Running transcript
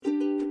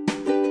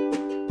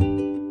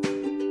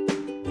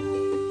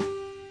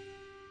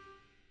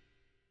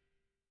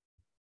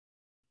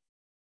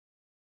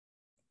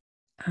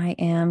I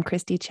am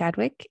Christy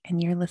Chadwick,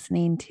 and you're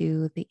listening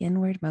to the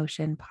Inward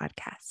Motion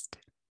podcast.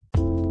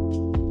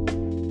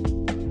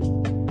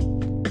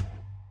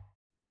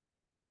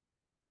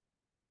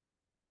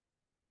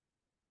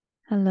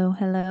 Hello,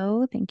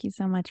 hello. Thank you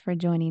so much for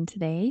joining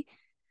today.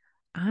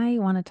 I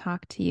want to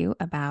talk to you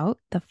about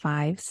the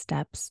 5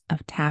 steps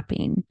of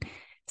tapping.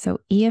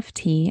 So,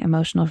 EFT,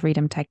 Emotional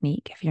Freedom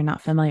Technique, if you're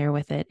not familiar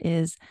with it,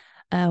 is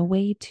a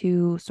way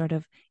to sort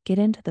of get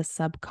into the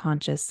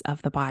subconscious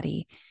of the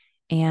body.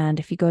 And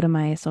if you go to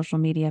my social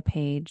media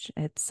page,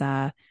 it's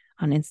on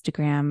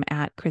Instagram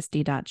at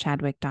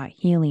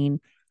christy.chadwick.healing.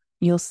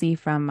 You'll see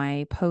from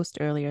my post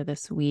earlier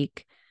this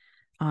week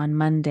on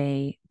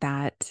Monday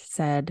that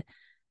said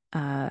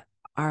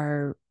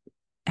our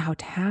how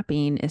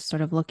tapping is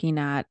sort of looking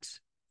at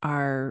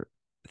our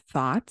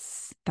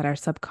thoughts that are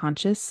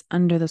subconscious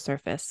under the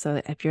surface.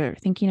 So if you're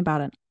thinking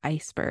about an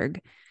iceberg,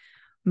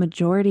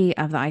 majority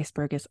of the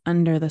iceberg is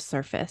under the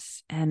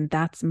surface, and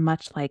that's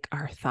much like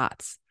our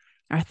thoughts.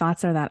 Our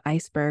thoughts are that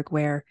iceberg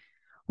where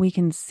we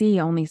can see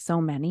only so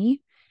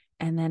many,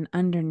 and then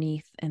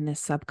underneath in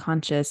this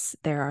subconscious,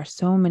 there are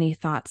so many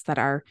thoughts that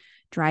are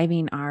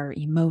driving our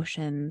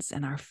emotions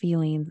and our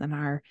feelings and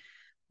our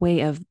way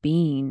of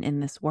being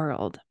in this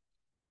world.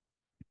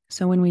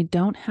 So when we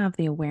don't have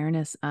the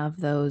awareness of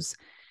those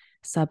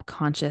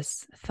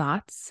subconscious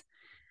thoughts,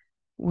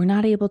 we're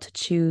not able to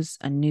choose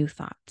a new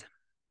thought.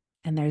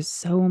 And there's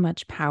so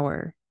much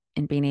power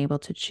in being able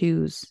to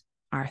choose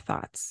our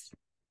thoughts.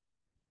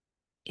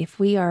 If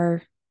we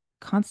are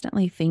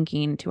constantly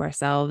thinking to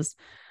ourselves,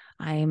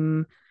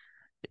 I'm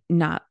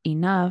not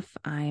enough,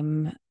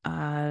 I'm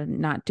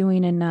not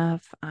doing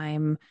enough,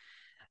 I'm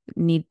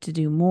need to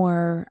do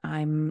more,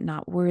 I'm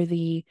not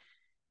worthy,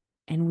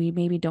 and we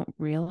maybe don't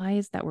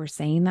realize that we're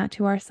saying that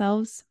to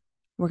ourselves,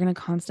 we're going to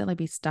constantly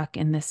be stuck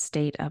in this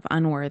state of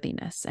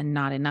unworthiness and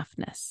not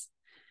enoughness.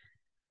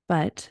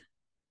 But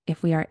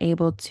if we are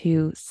able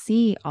to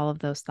see all of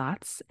those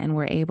thoughts and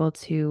we're able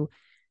to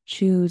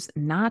choose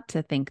not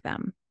to think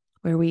them,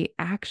 where we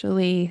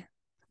actually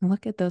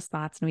look at those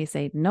thoughts and we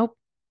say, nope,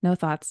 no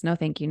thoughts, no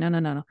thank you, no, no,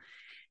 no, no.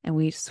 And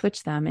we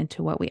switch them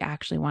into what we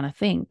actually want to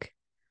think,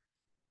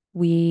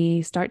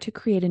 we start to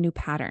create a new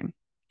pattern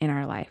in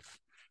our life.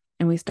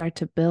 And we start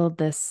to build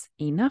this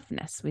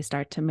enoughness. We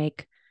start to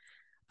make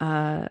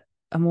a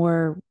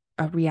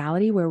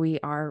reality where we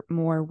are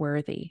more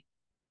worthy,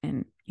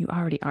 and you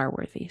already are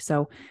worthy.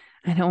 So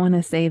I don't want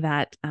to say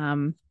that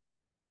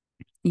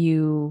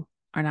you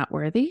are not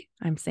worthy.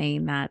 I'm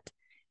saying that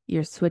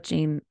you're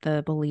switching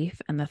the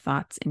belief and the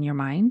thoughts in your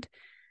mind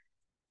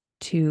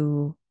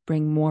to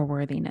bring more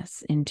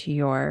worthiness into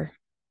your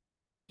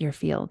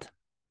field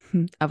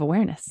of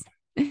awareness.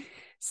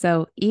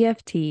 So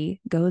EFT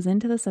goes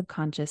into the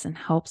subconscious and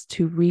helps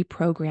to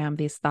reprogram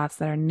these thoughts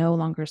that are no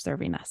longer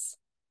serving us.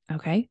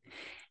 Okay.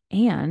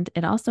 And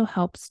it also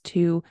helps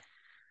to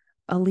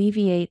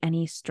alleviate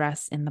any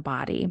stress in the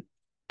body.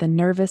 The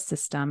nervous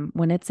system,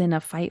 when it's in a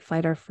fight,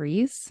 flight, or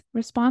freeze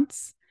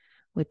response,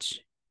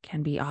 which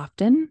can be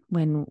often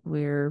when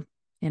we're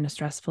in a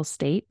stressful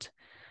state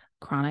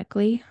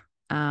chronically,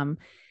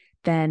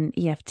 then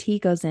EFT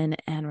goes in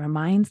and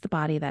reminds the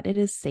body that it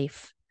is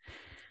safe.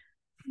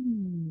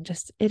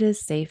 It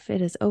is safe,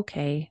 it is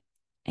okay.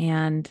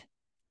 And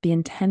the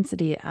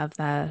intensity of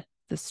the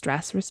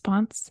stress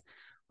response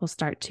will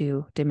start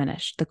to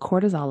diminish. The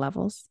cortisol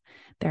levels,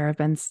 there have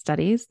been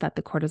studies that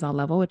the cortisol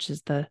level, which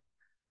is the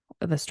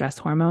stress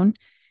hormone,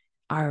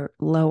 are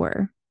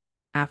lower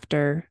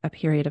after a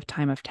period of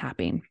time of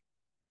tapping.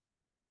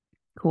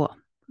 Cool.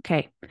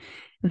 Okay.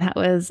 That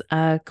was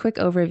a quick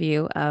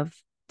overview of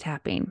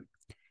tapping.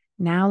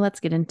 Now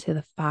let's get into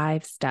the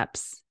 5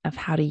 steps of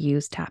how to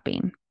use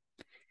tapping.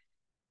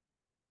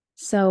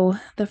 So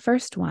the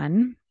first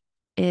one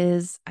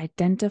is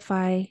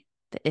identify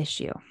the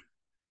issue.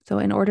 So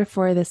in order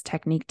for this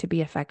technique to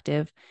be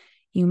effective,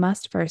 you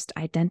must first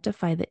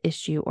identify the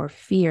issue or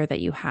fear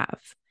that you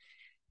have.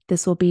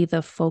 This will be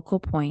the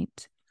focal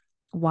point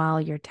while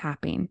you're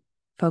tapping,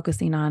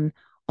 focusing on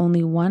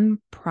only one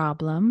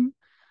problem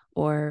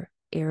or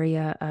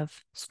area of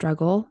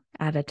struggle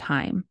at a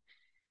time.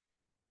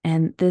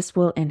 And this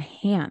will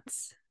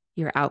enhance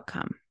your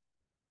outcome.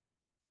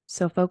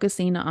 So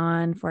focusing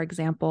on, for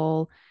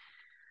example,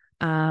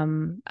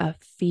 a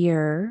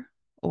fear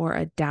or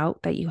a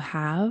doubt that you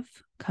have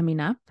coming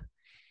up,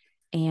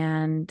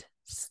 and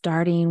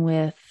starting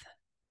with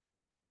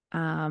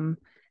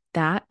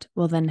that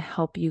will then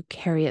help you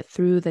carry it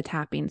through the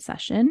tapping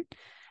session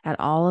at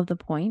all of the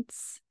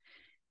points,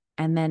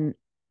 and then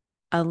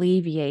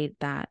alleviate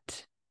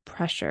that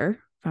pressure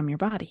from your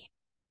body.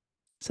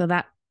 So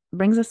that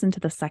brings us into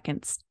the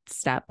second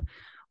step,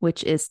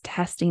 which is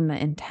testing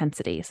the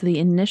intensity. So the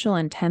initial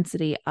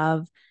intensity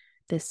of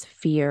this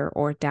fear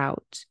or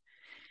doubt.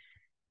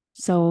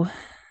 So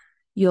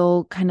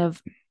you'll kind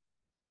of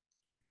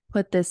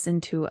put this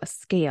into a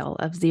scale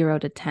of 0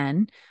 to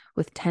 10,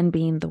 with 10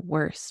 being the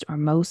worst or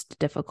most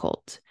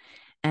difficult.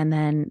 And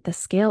then the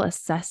scale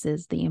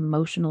assesses the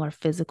emotional or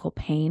physical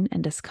pain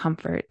and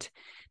discomfort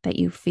that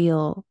you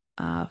feel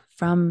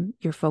from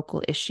your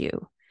focal issue.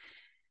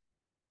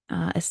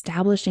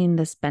 Establishing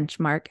this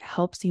benchmark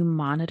helps you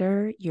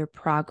monitor your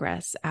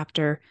progress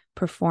after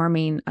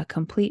performing a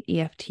complete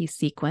EFT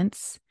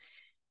sequence.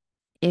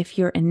 If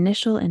your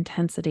initial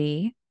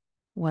intensity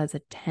was a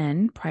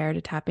 10 prior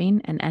to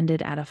tapping and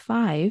ended at a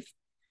 5,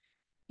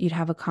 you'd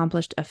have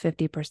accomplished a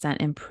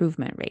 50%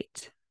 improvement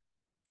rate.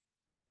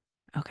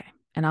 Okay,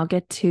 and I'll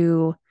get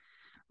to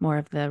more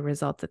of the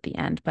results at the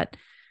end, but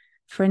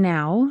for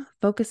now,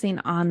 focusing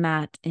on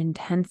that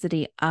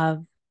intensity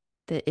of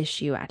the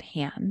issue at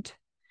hand,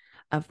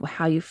 of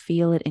how you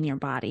feel it in your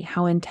body.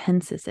 How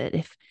intense is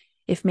it?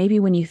 If maybe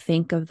when you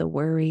think of the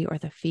worry or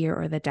the fear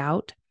or the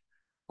doubt,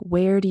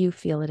 where do you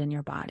feel it in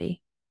your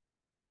body?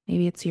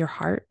 Maybe it's your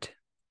heart.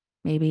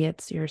 Maybe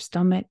it's your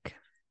stomach.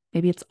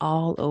 Maybe it's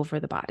all over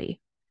the body.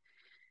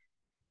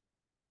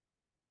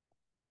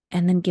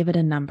 And then give it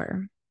a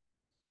number.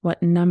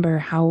 What number,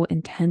 how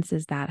intense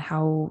is that?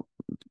 How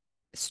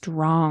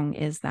strong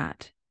is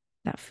that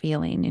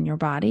feeling in your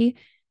body?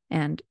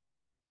 And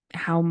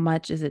how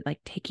much is it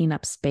like taking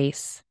up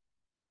space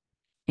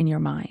in your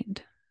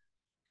mind?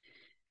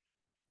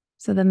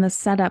 So then the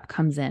setup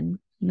comes in.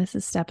 And this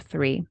is step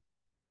 3.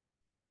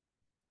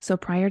 So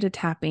prior to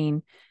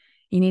tapping,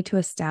 you need to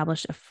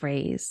establish a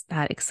phrase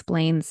that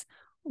explains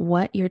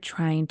what you're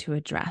trying to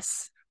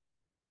address.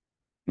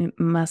 It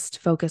must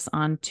focus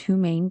on 2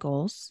 main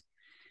goals.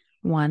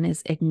 One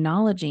is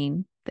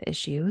acknowledging the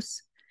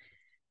issues,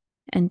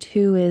 and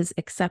 2 is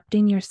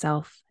accepting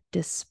yourself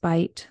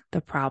despite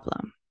the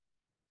problem.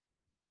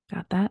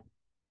 Got that?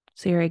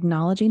 So you're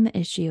acknowledging the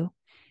issue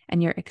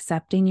and you're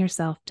accepting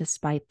yourself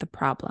despite the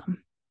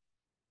problem.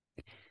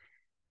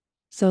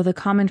 So the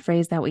common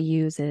phrase that we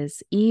use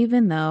is,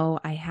 even though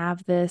I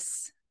have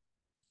this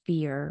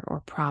fear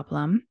or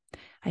problem,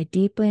 I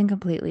deeply and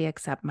completely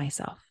accept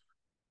myself.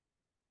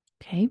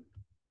 Okay.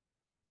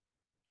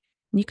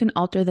 You can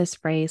alter this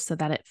phrase so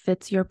that it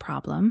fits your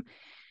problem,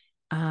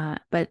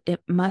 but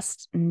it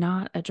must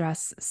not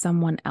address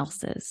someone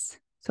else's.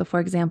 So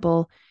for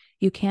example,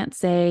 you can't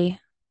say,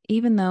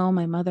 even though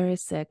my mother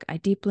is sick, I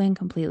deeply and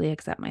completely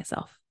accept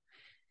myself.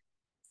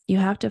 You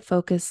have to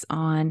focus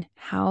on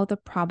how the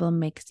problem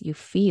makes you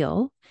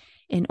feel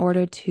in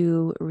order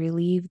to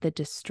relieve the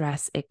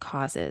distress it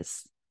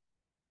causes.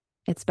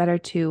 It's better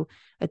to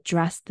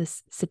address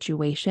this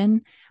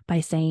situation by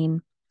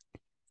saying,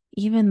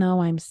 even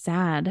though I'm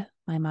sad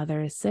my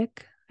mother is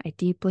sick, I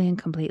deeply and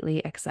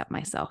completely accept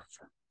myself.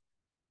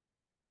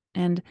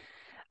 And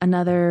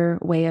another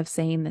way of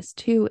saying this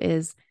too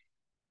is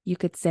you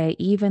could say,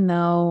 even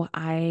though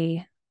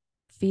I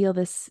feel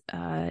this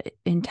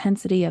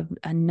intensity of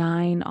a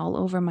 9 all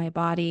over my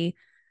body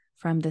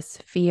from this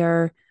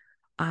fear,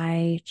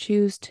 I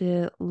choose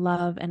to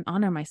love and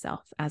honor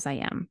myself as I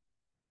am.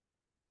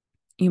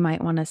 You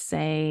might want to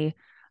say,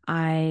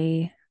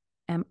 I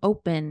am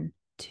open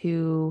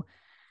to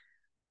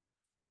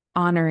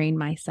honoring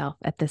myself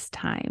at this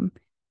time.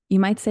 You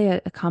might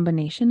say a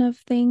combination of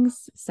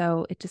things.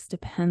 So it just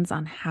depends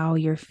on how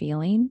you're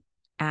feeling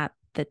at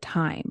the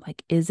time.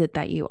 Like, is it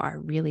that you are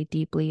really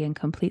deeply and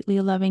completely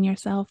loving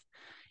yourself?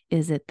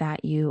 Is it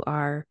that you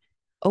are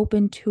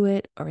open to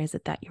it? Or is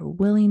it that you're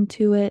willing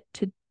to it,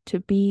 to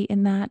be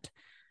in that?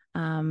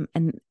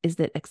 And is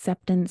it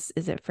acceptance?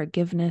 Is it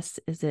forgiveness?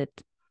 Is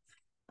it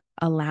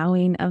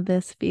allowing of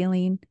this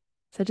feeling?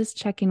 So just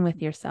checking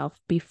with yourself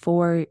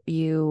before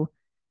you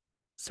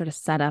sort of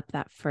set up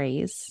that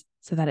phrase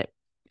so that it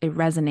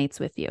resonates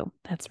with you.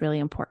 That's really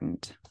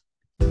important.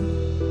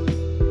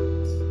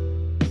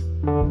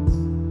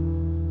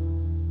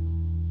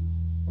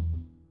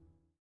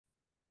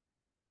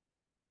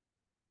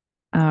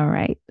 All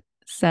right.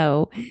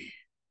 So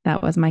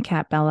that was my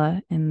cat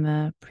Bella in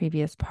the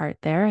previous part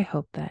there. I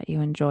hope that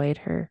you enjoyed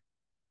her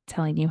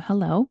telling you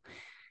hello.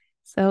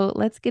 So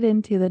let's get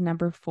into the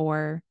number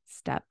 4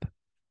 step.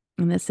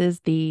 And this is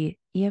the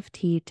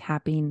EFT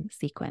tapping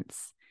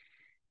sequence.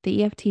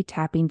 The EFT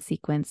tapping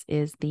sequence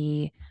is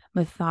the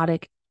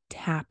methodic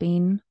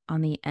tapping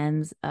on the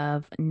ends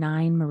of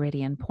 9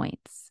 meridian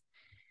points.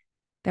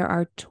 There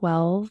are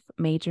 12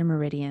 major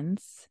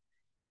meridians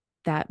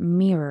that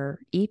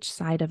mirror each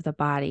side of the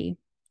body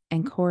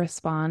and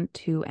correspond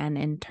to an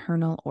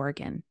internal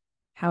organ.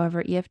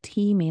 However, EFT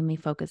mainly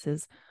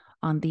focuses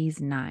on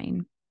these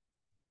 9: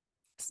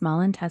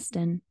 small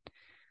intestine,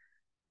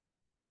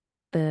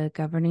 the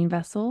governing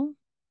vessel,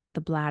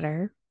 the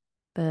bladder,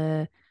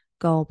 the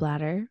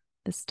gallbladder,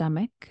 the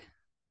stomach,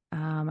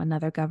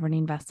 another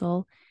governing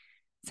vessel,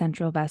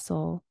 central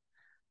vessel,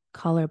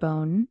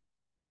 collarbone,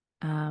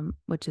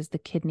 which is the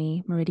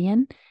kidney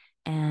meridian,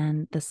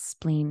 and the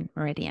spleen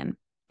meridian.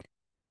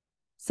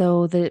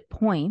 So the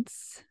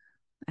points,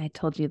 I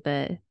told you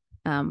the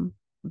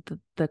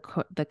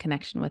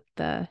connection with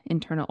the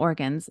internal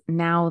organs.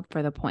 Now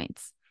for the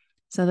points.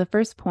 So the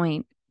first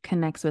point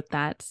connects with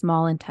that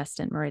small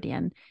intestine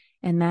meridian,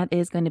 and that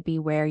is going to be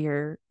where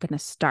you're going to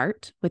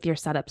start with your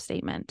setup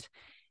statement.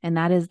 And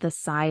that is the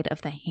side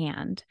of the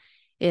hand.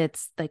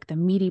 It's like the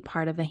meaty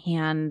part of the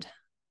hand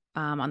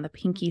on the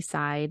pinky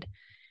side.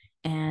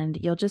 And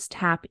you'll just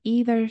tap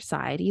either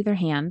side, either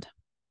hand.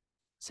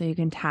 So you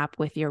can tap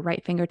with your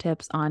right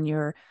fingertips on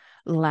your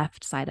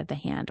left side of the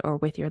hand or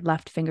with your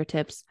left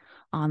fingertips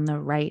on the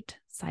right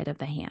side of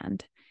the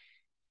hand.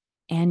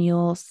 And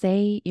you'll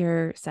say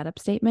your setup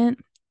statement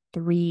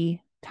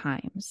 3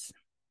 times.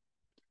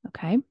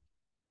 Okay.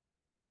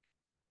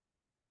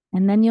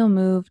 And then you'll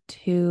move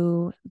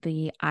to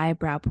the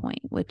eyebrow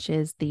point, which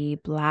is the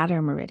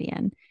bladder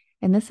meridian.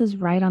 And this is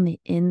right on the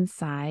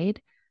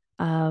inside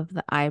of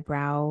the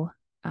eyebrow,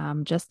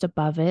 just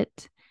above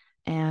it.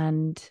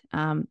 And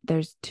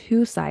there's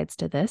 2 sides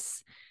to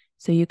this.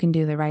 So you can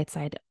do the right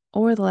side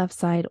or the left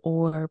side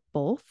or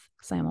both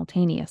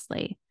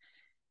simultaneously.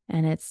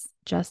 And it's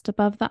just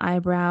above the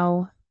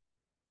eyebrow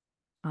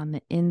on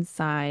the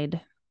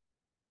inside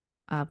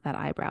of that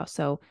eyebrow.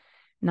 So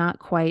not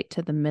quite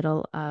to the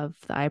middle of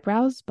the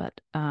eyebrows, but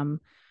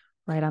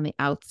right on the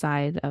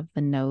outside of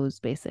the nose,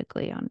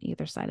 basically on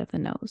either side of the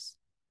nose.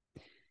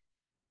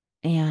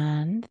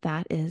 And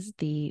that is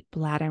the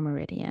bladder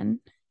meridian.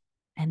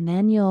 And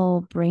then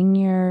you'll bring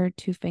your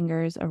 2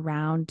 fingers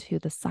around to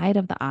the side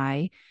of the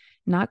eye,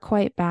 not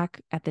quite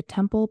back at the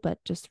temple,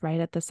 but just right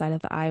at the side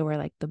of the eye where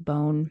like the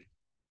bone,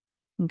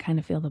 you can kind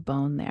of feel the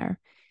bone there.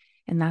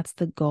 And that's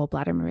the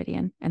gallbladder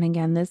meridian. And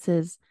again, this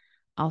is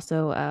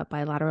also a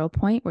bilateral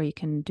point where you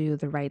can do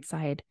the right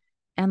side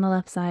and the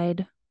left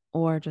side,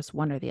 or just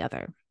one or the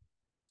other.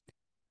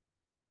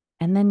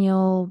 And then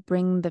you'll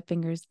bring the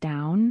fingers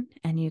down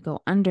and you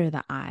go under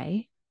the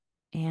eye.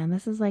 And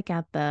this is like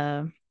at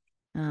the,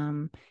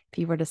 if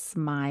you were to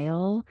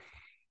smile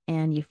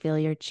and you feel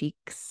your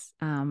cheeks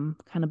kind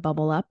of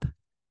bubble up,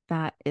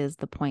 that is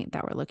the point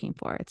that we're looking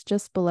for. It's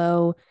just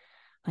below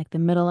like the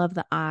middle of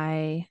the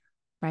eye,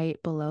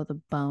 right below the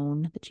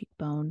bone, the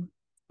cheekbone.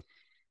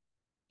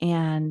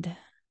 And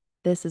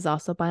this is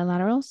also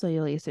bilateral. So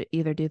you'll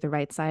either do the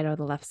right side or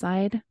the left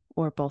side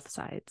or both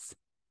sides.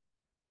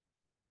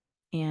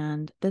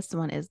 And this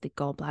one is the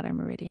gallbladder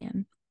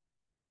meridian.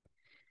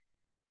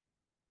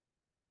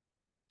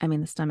 I mean,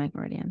 the stomach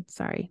meridian,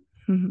 sorry.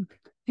 And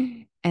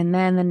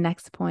then the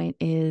next point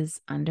is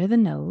under the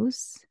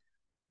nose.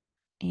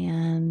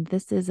 And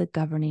this is a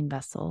governing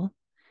vessel.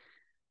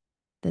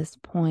 This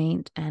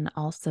point and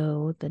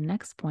also the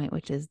next point,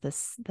 which is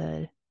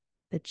the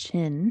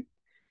chin,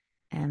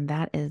 and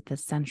that is the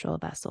central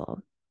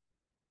vessel.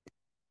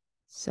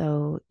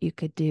 So you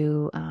could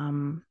do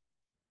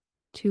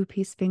 2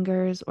 peace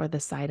fingers or the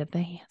side of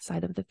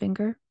the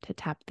finger to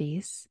tap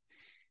these.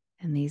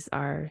 And these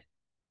are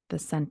the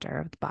center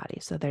of the body.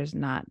 So there's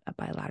not a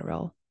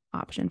bilateral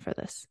option for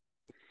this.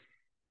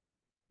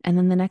 And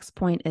then the next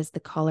point is the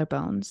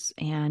collarbones.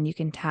 And you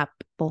can tap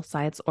both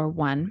sides or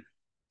one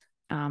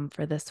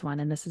for this one.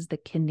 And this is the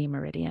kidney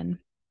meridian.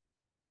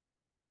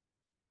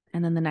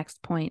 And then the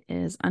next point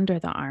is under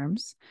the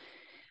arms,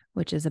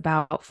 which is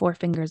about 4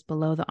 fingers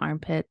below the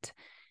armpit.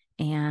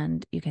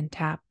 And you can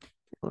tap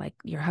like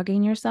you're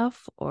hugging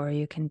yourself, or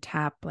you can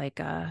tap like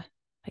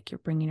you're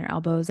bringing your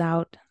elbows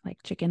out like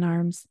chicken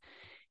arms,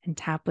 and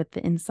tap with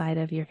the inside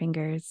of your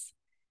fingers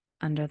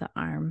under the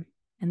arm.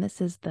 And this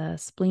is the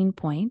spleen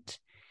point,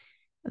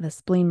 the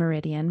spleen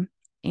meridian.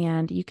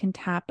 And you can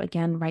tap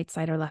again right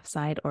side or left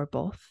side or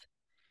both.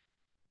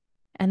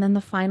 And then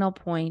the final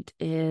point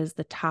is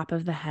the top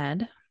of the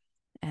head,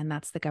 and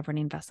that's the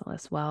governing vessel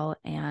as well.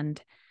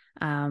 And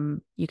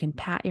you can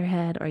pat your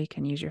head or you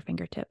can use your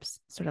fingertips,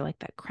 sort of like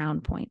that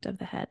crown point of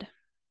the head.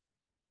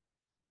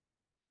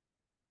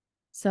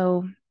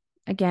 So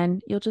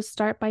again, you'll just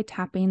start by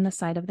tapping the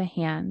side of the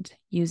hand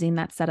using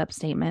that setup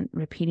statement,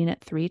 repeating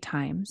it 3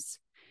 times.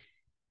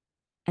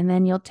 And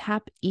then you'll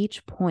tap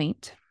each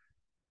point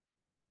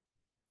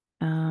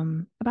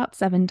about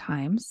 7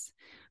 times,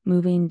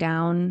 moving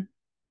down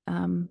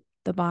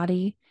the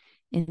body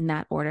in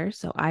that order.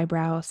 So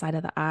eyebrow, side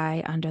of the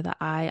eye, under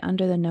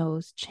the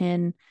nose,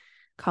 chin,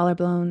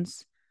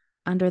 collarbones,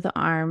 under the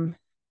arm,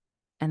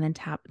 and then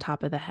tap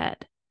top of the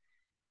head.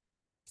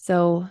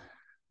 So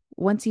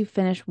once you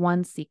finish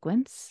one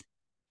sequence,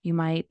 you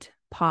might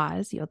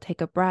pause. You'll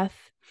take a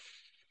breath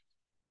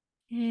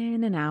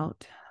in and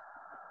out,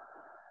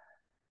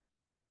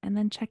 and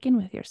then check in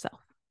with yourself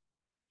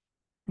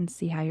and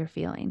see how you're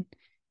feeling.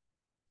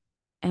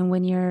 And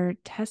when you're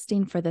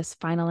testing for this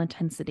final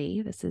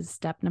intensity, this is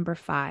step number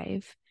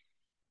 5,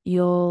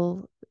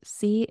 you'll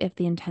see if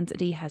the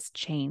intensity has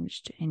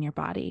changed in your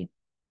body.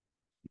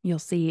 You'll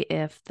see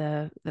if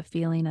the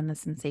feeling and the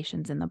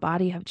sensations in the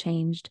body have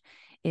changed,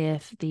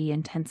 if the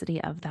intensity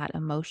of that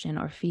emotion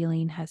or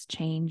feeling has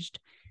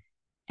changed.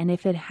 And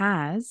if it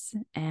has,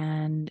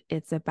 and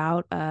it's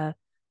about a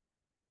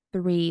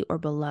 3 or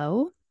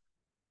below,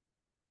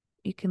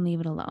 you can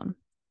leave it alone.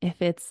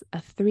 If it's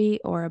a 3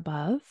 or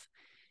above,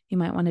 you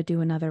might want to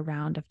do another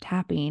round of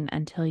tapping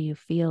until you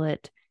feel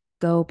it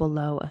go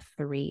below a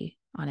 3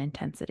 on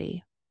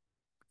intensity.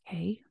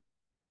 Okay.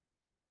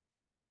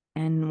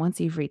 And once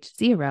you've reached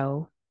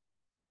 0,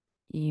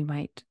 you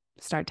might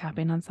start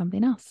tapping on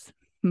something else.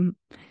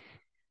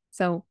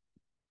 So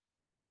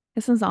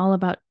this is all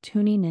about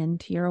tuning in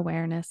to your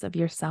awareness of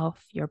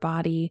yourself, your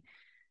body,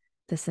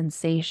 the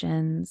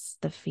sensations,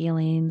 the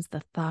feelings,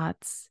 the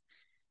thoughts.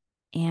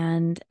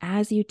 And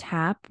as you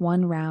tap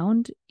one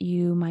round,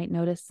 you might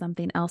notice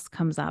something else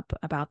comes up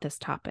about this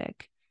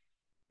topic.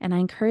 And I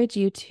encourage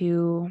you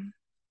to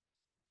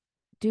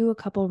do a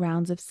couple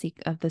rounds of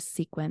this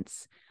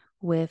sequence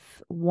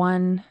with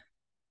one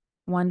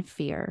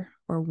fear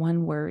or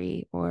one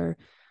worry or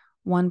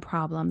one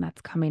problem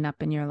that's coming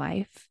up in your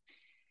life,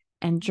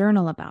 and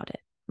journal about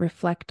it.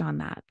 Reflect on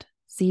that.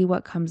 See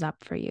what comes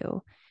up for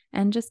you,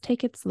 and just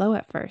take it slow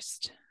at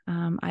first.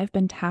 I've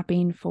been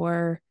tapping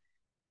for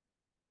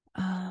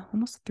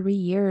almost 3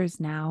 years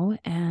now.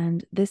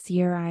 And this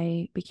year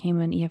I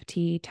became an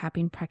EFT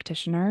tapping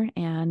practitioner.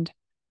 And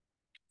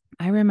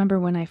I remember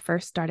when I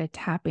first started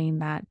tapping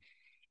that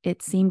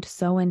it seemed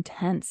so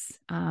intense.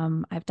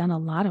 I've done a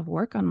lot of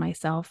work on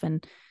myself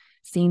and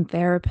seen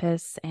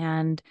therapists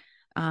and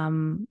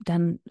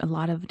done a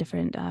lot of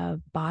different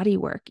body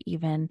work,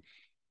 even.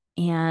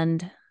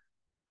 And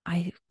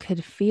I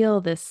could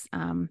feel this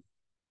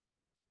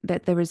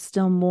that there was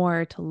still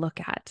more to look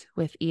at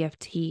with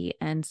EFT.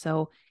 And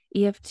so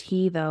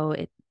EFT, though,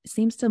 it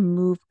seems to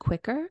move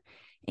quicker,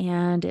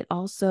 and it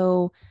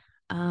also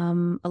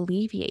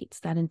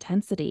alleviates that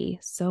intensity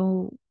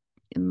so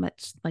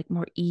much, like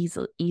more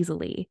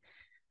easily.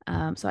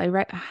 So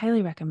I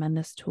highly recommend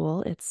this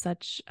tool. It's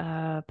such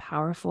a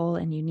powerful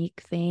and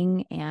unique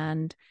thing,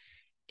 and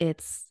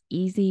it's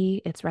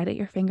easy. It's right at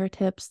your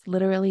fingertips.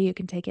 Literally, you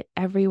can take it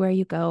everywhere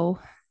you go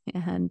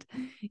and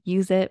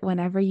use it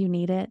whenever you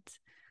need it.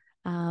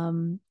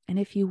 And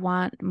if you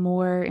want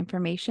more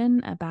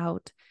information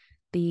about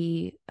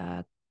the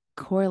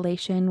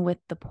correlation with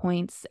the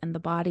points and the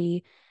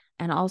body,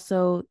 and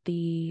also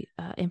the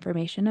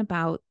information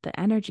about the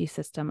energy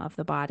system of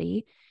the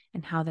body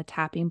and how the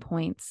tapping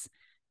points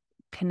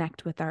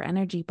connect with our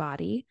energy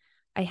body,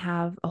 I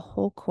have a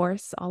whole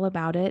course all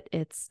about it.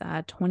 It's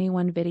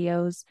 21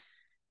 videos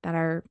that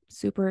are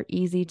super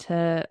easy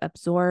to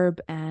absorb,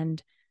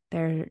 and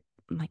they're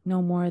like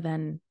no more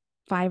than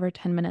 5 or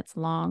 10 minutes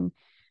long.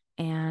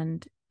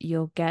 And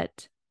you'll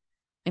get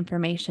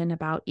information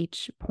about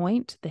each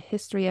point, the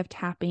history of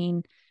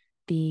tapping,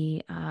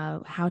 the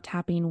how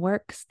tapping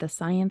works, the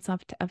science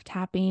of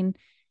tapping,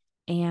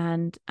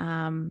 and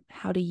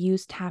how to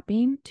use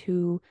tapping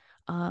to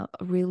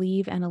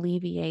relieve and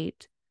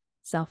alleviate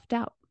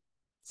self-doubt.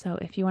 So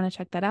if you want to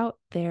check that out,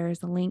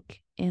 there's a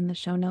link in the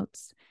show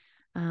notes,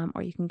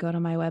 or you can go to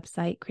my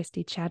website,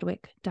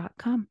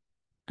 christychadwick.com.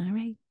 All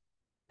right.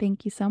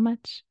 Thank you so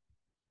much.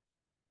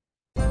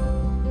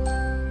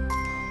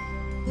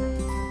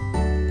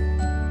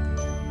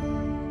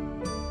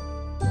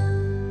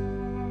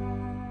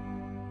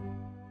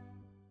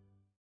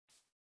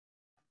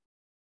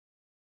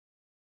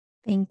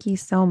 Thank you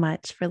so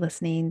much for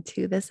listening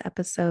to this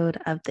episode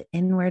of the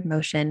Inward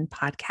Motion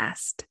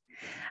podcast.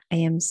 I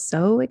am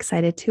so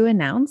excited to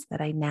announce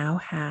that I now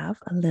have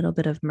a little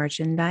bit of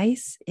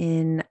merchandise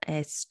in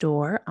a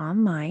store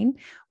online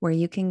where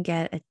you can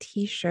get a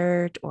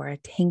t-shirt or a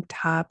tank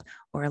top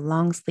or a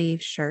long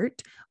sleeve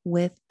shirt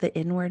with the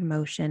Inward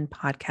Motion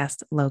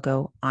podcast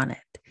logo on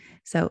it.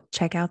 So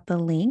check out the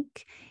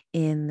link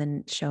in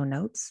the show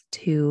notes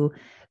to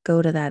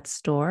go to that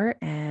store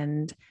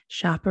and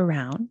shop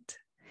around.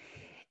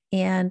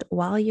 And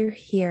while you're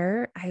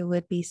here, I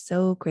would be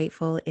so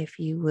grateful if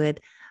you would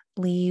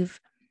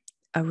leave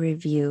a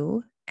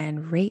review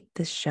and rate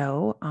the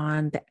show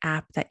on the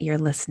app that you're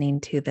listening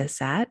to this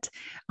at,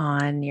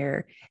 on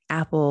your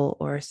Apple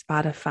or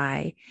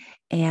Spotify.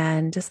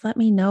 And just let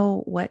me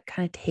know what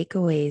kind of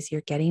takeaways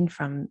you're getting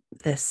from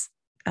this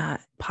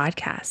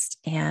podcast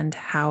and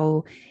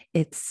how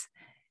it's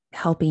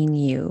helping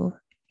you.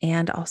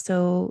 And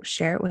also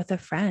share it with a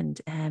friend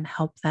and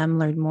help them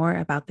learn more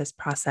about this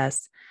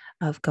process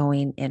of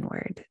going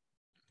inward.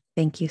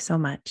 Thank you so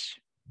much.